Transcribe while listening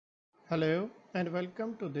Hello and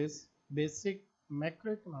welcome to this Basic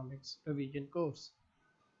Macroeconomics revision course.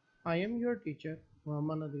 I am your teacher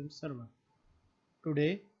Muhammad Nadeem Sarwar.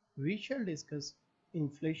 Today we shall discuss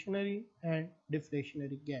inflationary and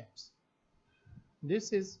deflationary gaps.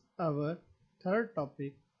 This is our third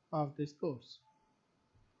topic of this course.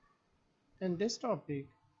 In this topic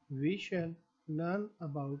we shall learn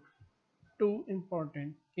about two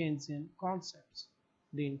important Keynesian concepts,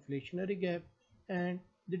 the inflationary gap and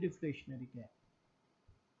the deflationary gap.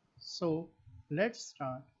 So let's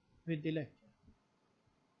start with the lecture.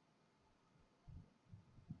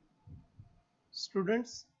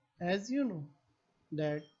 Students, as you know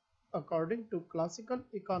that according to classical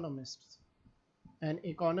economists, an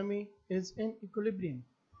economy is in equilibrium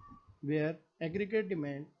where aggregate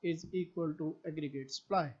demand is equal to aggregate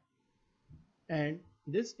supply, and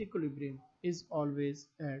this equilibrium is always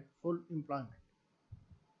at full employment.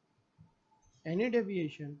 Any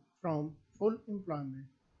deviation from full employment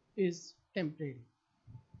is temporary.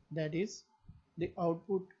 That is, the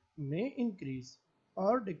output may increase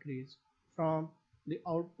or decrease from the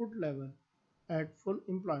output level at full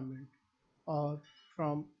employment or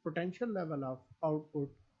from potential level of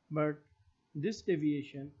output, but this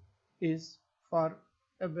deviation is for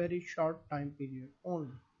a very short time period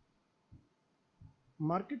only.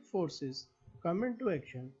 Market forces come into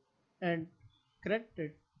action and correct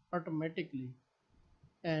it automatically,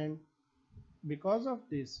 and because of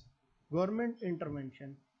this, government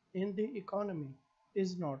intervention in the economy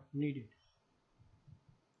is not needed.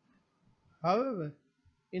 However,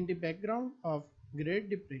 in the background of Great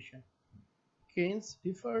Depression, Keynes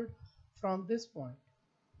differed from this point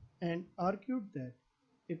and argued that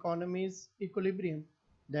economy's equilibrium,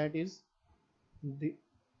 that is, the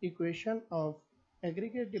equation of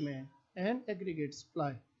aggregate demand and aggregate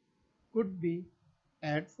supply, could be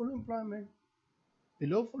at full employment,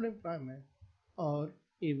 below full employment, or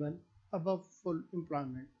even above full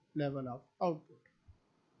employment level of output.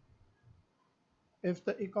 If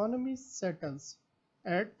the economy settles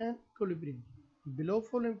at an equilibrium below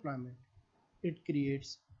full employment, it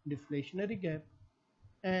creates deflationary gap,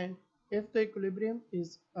 and if the equilibrium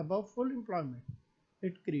is above full employment,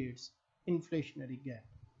 it creates inflationary gap.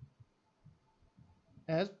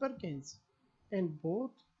 As per Keynes, in both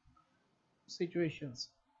situations,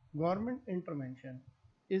 government intervention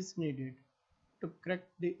is needed to correct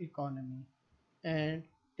the economy and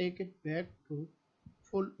take it back to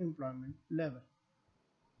full employment level.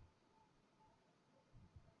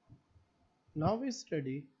 Now we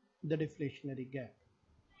study the deflationary gap.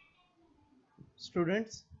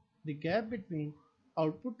 Students, the gap between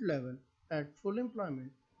output level at full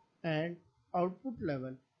employment and output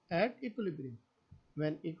level at equilibrium,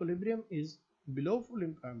 when equilibrium is below full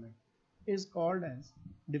employment, is called as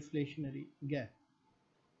deflationary gap.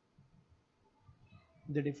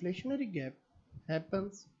 The deflationary gap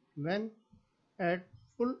happens when at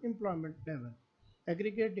full employment level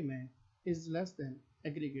aggregate demand is less than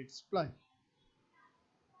aggregate supply.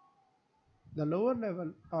 The lower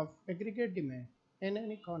level of aggregate demand in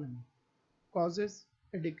an economy causes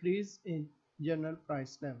a decrease in general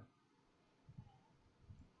price level.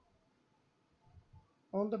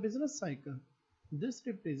 On the business cycle, this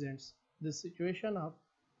represents the situation of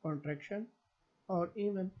contraction or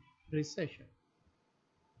even recession.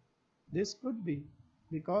 This could be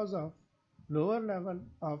because of lower level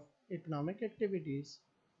of economic activities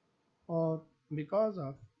or because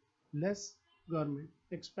of less government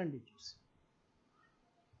expenditures.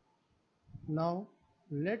 Now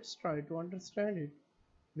let's try to understand it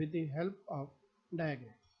with the help of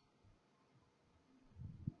diagram.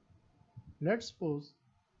 Let's suppose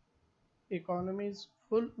economy's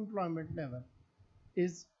full employment level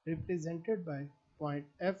is represented by point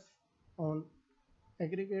F on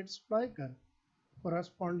aggregate supply curve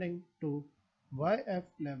corresponding to YF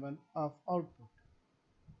level of output.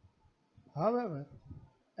 However,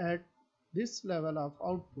 at this level of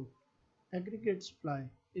output, aggregate supply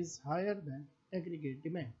is higher than aggregate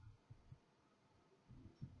demand.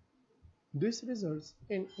 This results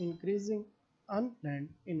in increasing unplanned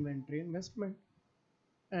inventory investment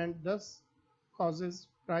and thus causes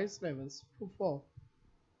price levels to fall.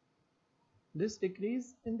 This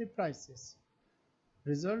decrease in the prices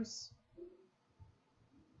results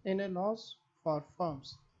in a loss for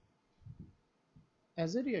firms.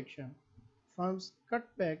 As a reaction, firms cut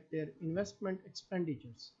back their investment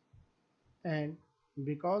expenditures, and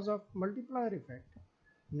because of multiplier effect,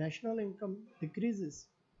 national income decreases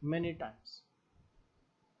many times.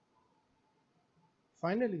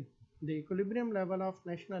 Finally, the equilibrium level of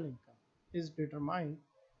national income is determined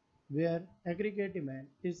where aggregate demand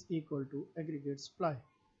is equal to aggregate supply.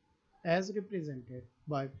 as represented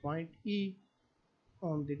by point E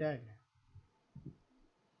on the diagram.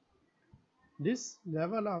 This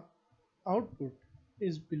level of output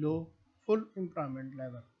is below full employment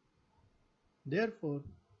level. Therefore,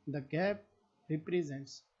 the gap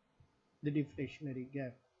represents the deflationary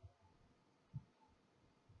gap.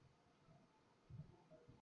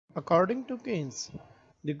 According to Keynes,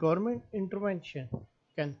 the government intervention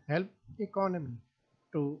can help the economy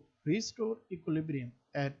to restore equilibrium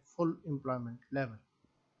at full employment level.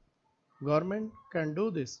 Government can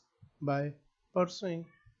do this by pursuing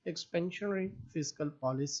expansionary fiscal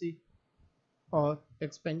policy or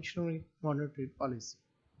expansionary monetary policy.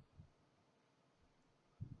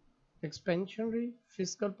 Expansionary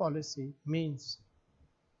fiscal policy means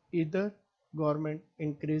either government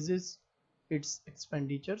increases its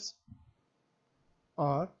expenditures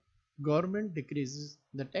or government decreases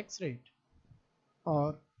the tax rate,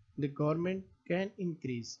 or the government can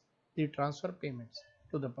increase the transfer payments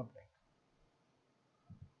to the public.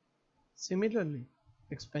 Similarly,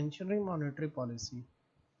 expansionary monetary policy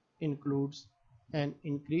includes an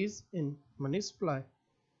increase in money supply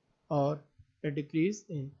or a decrease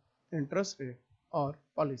in interest rate or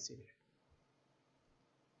policy rate.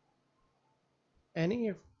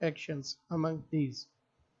 Any actions among these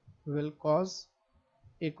will cause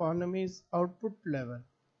economy's output level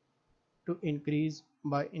to increase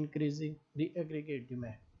by increasing the aggregate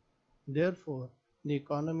demand. Therefore, the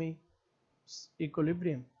economy's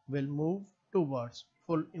equilibrium will move towards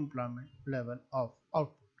full employment level of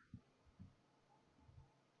output.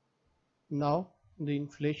 Now, the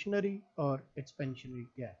inflationary or expansionary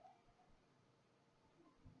gap.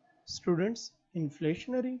 Students,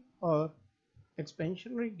 inflationary or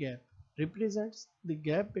expansionary gap represents the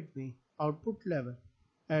gap between output level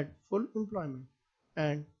at full employment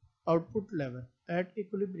and output level at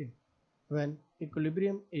equilibrium when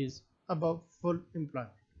equilibrium is above full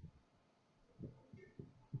employment.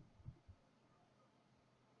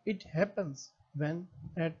 It happens when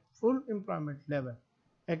at full employment level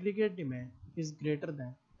aggregate demand is greater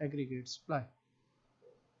than aggregate supply.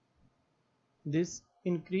 This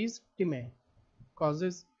increased demand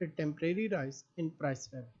causes a temporary rise in price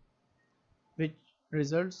level, which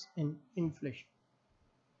results in inflation.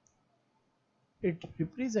 It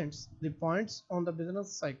represents the points on the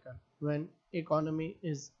business cycle when economy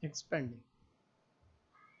is expanding.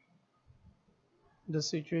 The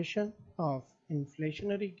situation of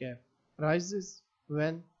inflationary gap rises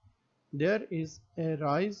when there is a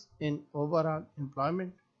rise in overall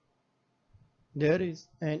employment, there is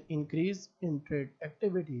an increase in trade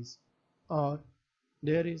activities, or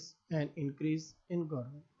there is an increase in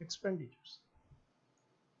government expenditures.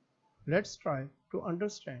 Let's try to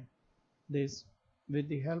understand this with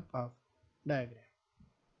the help of diagram.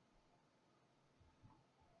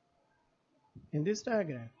 In this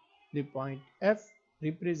diagram, the point F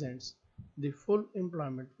represents the full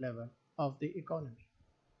employment level of the economy.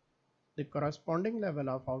 The corresponding level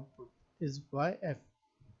of output is YF,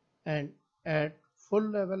 and at full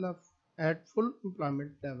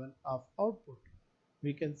employment level of output,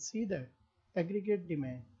 we can see that aggregate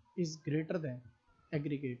demand is greater than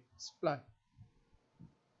aggregate supply.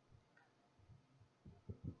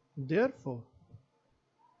 Therefore,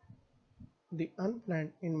 the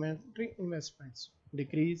unplanned inventory investments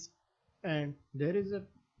decrease and there is a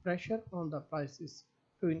pressure on the prices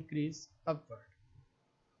to increase upward.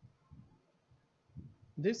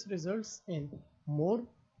 This results in more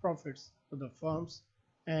profits to the firms,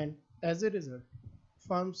 and as a result,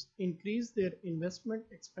 firms increase their investment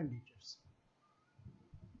expenditures.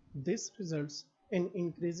 This results in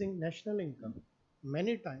increasing national income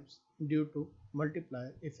many times due to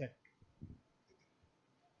multiplier effect.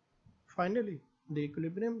 Finally, the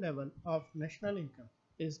equilibrium level of national income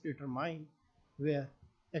is determined where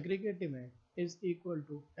aggregate demand is equal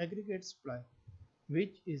to aggregate supply,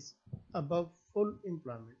 which is above full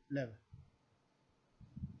employment level.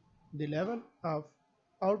 The level of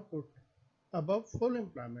output above full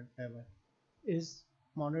employment level is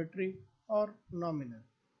monetary or nominal.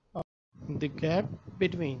 The gap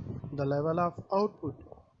between the level of output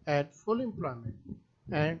at full employment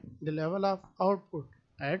and the level of output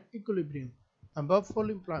at equilibrium above full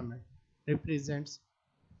employment represents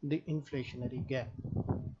the inflationary gap.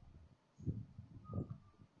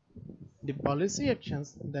 The policy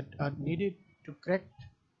actions that are needed to correct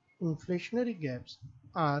inflationary gaps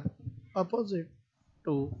are opposite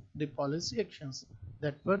to the policy actions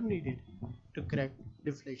that were needed to correct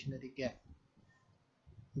deflationary gap.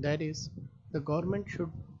 That is, the government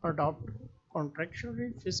should adopt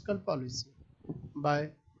contractionary fiscal policy by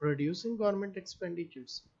reducing government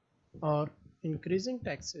expenditures or increasing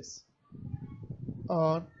taxes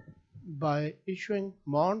or by issuing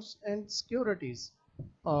bonds and securities,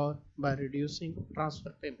 or by reducing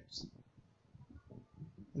transfer payments.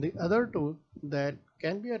 The other tool that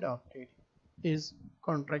can be adopted is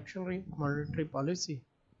contractionary monetary policy,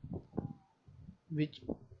 which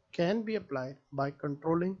can be applied by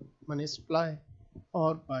controlling money supply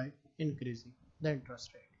or by increasing the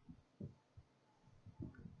interest rate.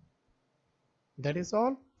 That is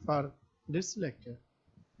all for this lecture.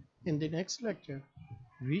 In the next lecture,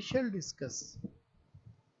 we shall discuss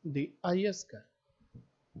the IS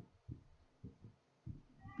curve.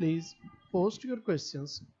 Please post your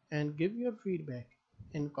questions and give your feedback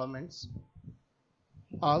in comments.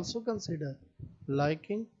 Also consider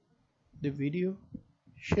liking the video,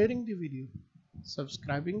 sharing the video,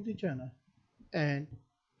 subscribing the channel, and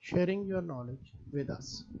sharing your knowledge with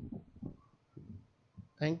us.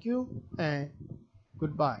 Thank you and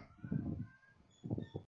goodbye.